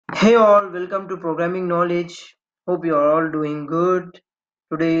Hey all, welcome to Programming Knowledge. Hope you are all doing good.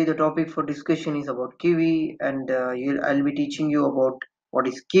 Today the topic for discussion is about Kivy and I'll be teaching you about what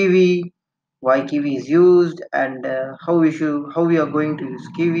is Kivy, why Kivy is used and how we are going to use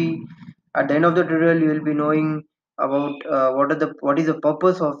Kivy. At the end of the tutorial you will be knowing about what is the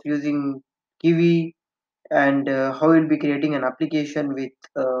purpose of using Kivy and how we'll be creating an application with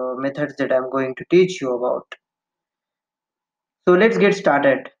methods that I'm going to teach you about. So let's get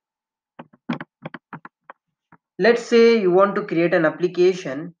started. Let's say you want to create an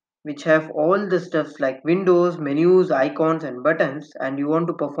application which have all the stuffs like windows, menus, icons and buttons, and you want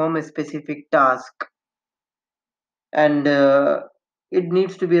to perform a specific task, and it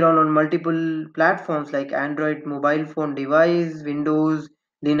needs to be run on multiple platforms like Android mobile phone device, Windows,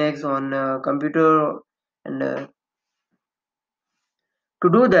 Linux on computer, and to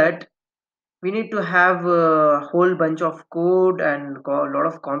do that we need to have a whole bunch of code and a lot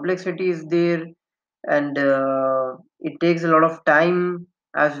of complexity is there, and it takes a lot of time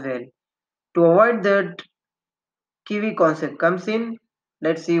as well. To avoid that, Kivy concept comes in.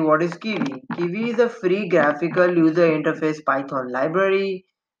 Let's see what is Kivy. Kivy is a free graphical user interface Python library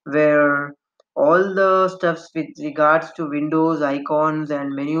where all the stuffs with regards to windows, icons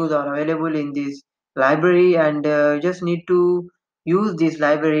and menus are available in this library, and you just need to use this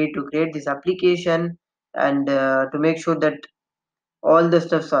library to create this application, and to make sure that all the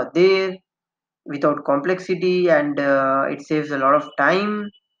stuffs are there without complexity, and it saves a lot of time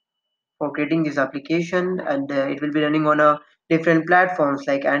for creating this application, and it will be running on a different platforms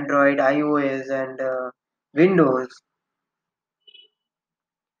like Android, iOS and Windows.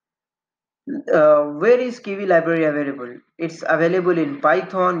 Where is Kivy library available? It's available in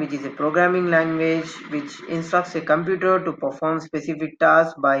Python, which is a programming language which instructs a computer to perform specific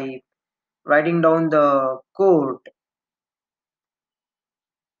tasks by writing down the code.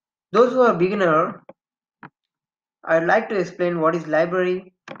 Those who are beginner, I'd like to explain what is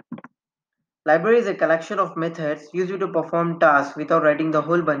library. Library is a collection of methods used to perform tasks without writing the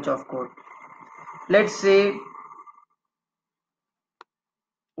whole bunch of code. Let's say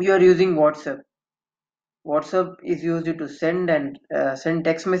you are using WhatsApp. WhatsApp is used to send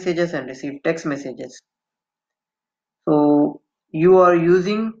text messages and receive text messages. So you are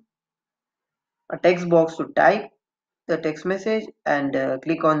using a text box to type the text message, and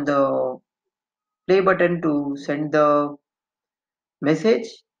click on the play button to send the message.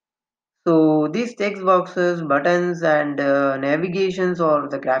 So these text boxes, buttons and navigations or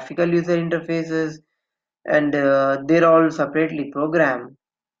the graphical user interfaces, and they're all separately programmed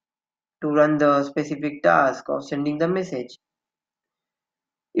to run the specific task of sending the message.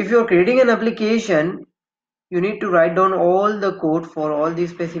 If you're creating an application, you need to write down all the code for all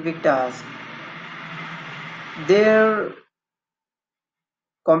these specific tasks. Their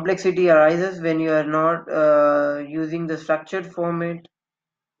complexity arises when you are not using the structured format,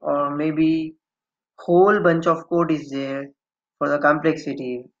 or maybe whole bunch of code is there for the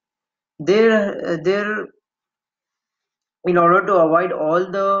complexity. There, in order to avoid all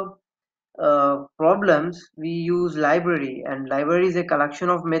the problems, we use library, and library is a collection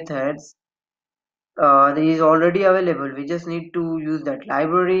of methods that is already available. We just need to use that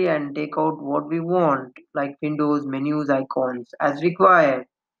library and take out what we want, like windows, menus, icons as required.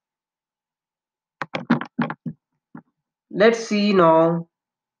 Let's see now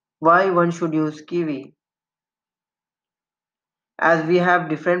why one should use Kivy. As we have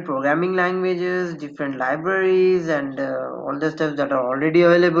different programming languages, different libraries and all the stuff that are already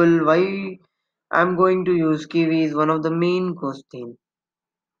available, why I'm going to use Kivy is one of the main questions.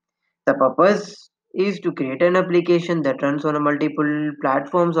 The purpose is to create an application that runs on a multiple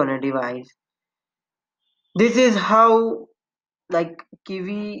platforms on a device. This is how, like,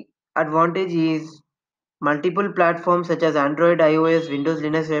 Kivy advantage is multiple platforms such as Android, iOS, Windows,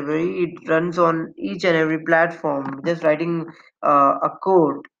 Linux library. It runs on each and every platform. Just writing a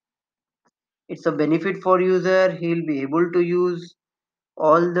code, it's a benefit for user. He'll be able to use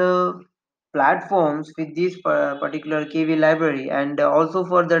all the platforms with this particular Kivy library, and also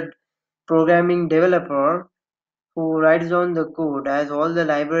for the programming developer who writes down the code, as all the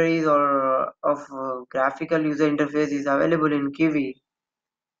libraries or of graphical user interface is available in Kivy.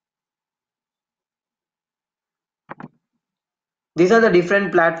 These are the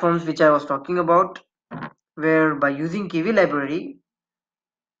different platforms which I was talking about, where by using Kivy library,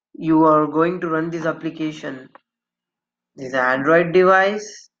 you are going to run this application. This is an Android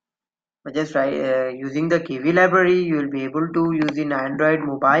device. By just using the Kivy library, you will be able to use in Android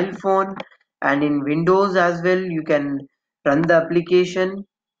mobile phone, and in Windows as well. You can run the application,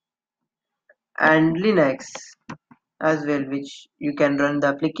 and Linux. as well, which you can run the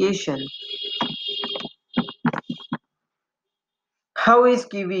application. How is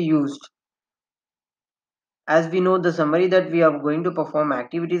Kivy used? As we know, the summary that we are going to perform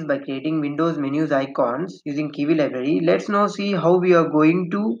activities by creating windows, menus, icons using Kivy library. Let's now see how we are going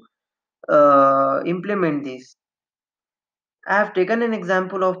to implement this. I have taken an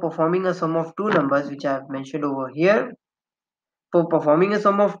example of performing a sum of two numbers, which I have mentioned over here. For performing a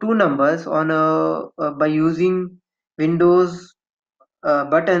sum of two numbers on by using windows,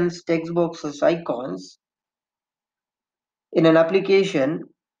 buttons, text boxes, icons in an application,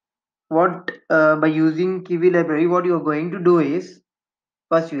 what by using Kivy library, what you are going to do is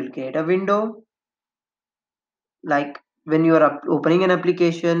first you will create a window. Like when you are opening an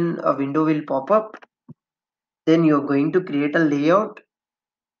application, a window will pop up. Then you are going to create a layout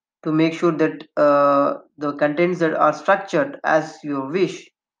to make sure that the contents that are structured as your wish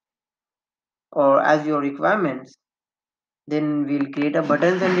or as your requirements. Then we'll create a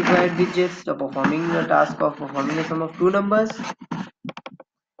buttons and required widgets to performing the task of performing a sum of two numbers.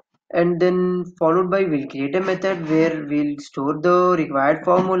 And then followed by we'll create a method where we'll store the required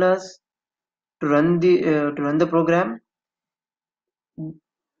formulas to run the program.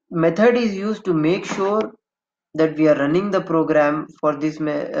 Method is used to make sure that we are running the program for this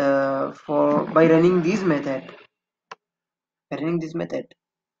for by running this method.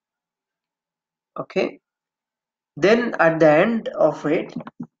 Okay, then at the end of it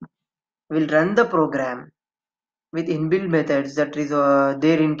we'll run the program with inbuilt methods that is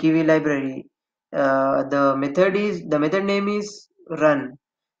there in Kivy library. The method name is run,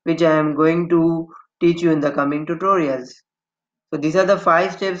 which I am going to teach you in the coming tutorials. So these are the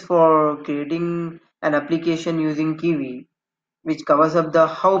 5 steps for creating an application using Kivy, which covers up the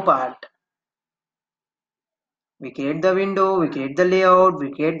how part. We create the window, we create the layout,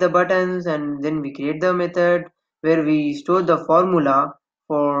 we create the buttons, and then we create the method where we store the formula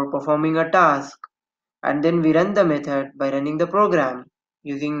for performing a task, and then we run the method by running the program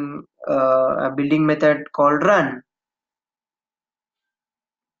using a building method called run.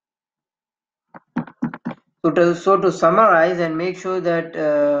 So to summarize and make sure that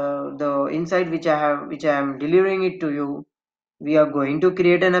the insight which I am delivering it to you, we are going to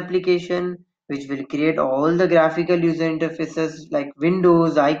create an application which will create all the graphical user interfaces like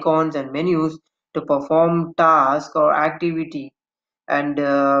windows, icons, and menus to perform task or activity, and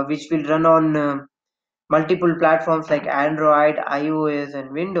which will run on multiple platforms like Android, iOS,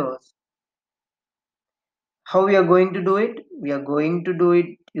 and Windows. How we are going to do it? We are going to do it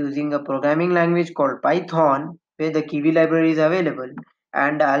using a programming language called Python, where the Kivy library is available,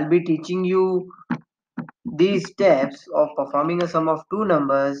 and I'll be teaching you these steps of performing a sum of two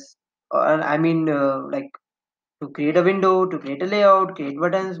numbers. I mean, like to create a window, to create a layout, create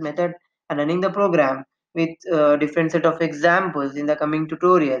buttons, method, and running the program with different set of examples in the coming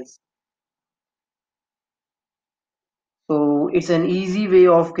tutorials. So it's an easy way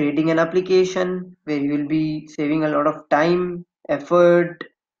of creating an application where you will be saving a lot of time, effort,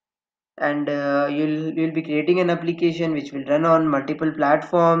 and you'll be creating an application which will run on multiple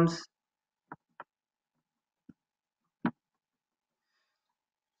platforms.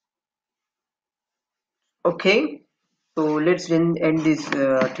 Okay, so let's end this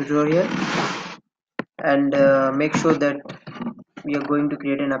tutorial and make sure that we are going to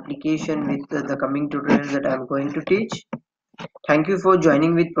create an application with the coming tutorials that I'm going to teach. Thank you for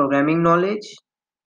joining with Programming Knowledge.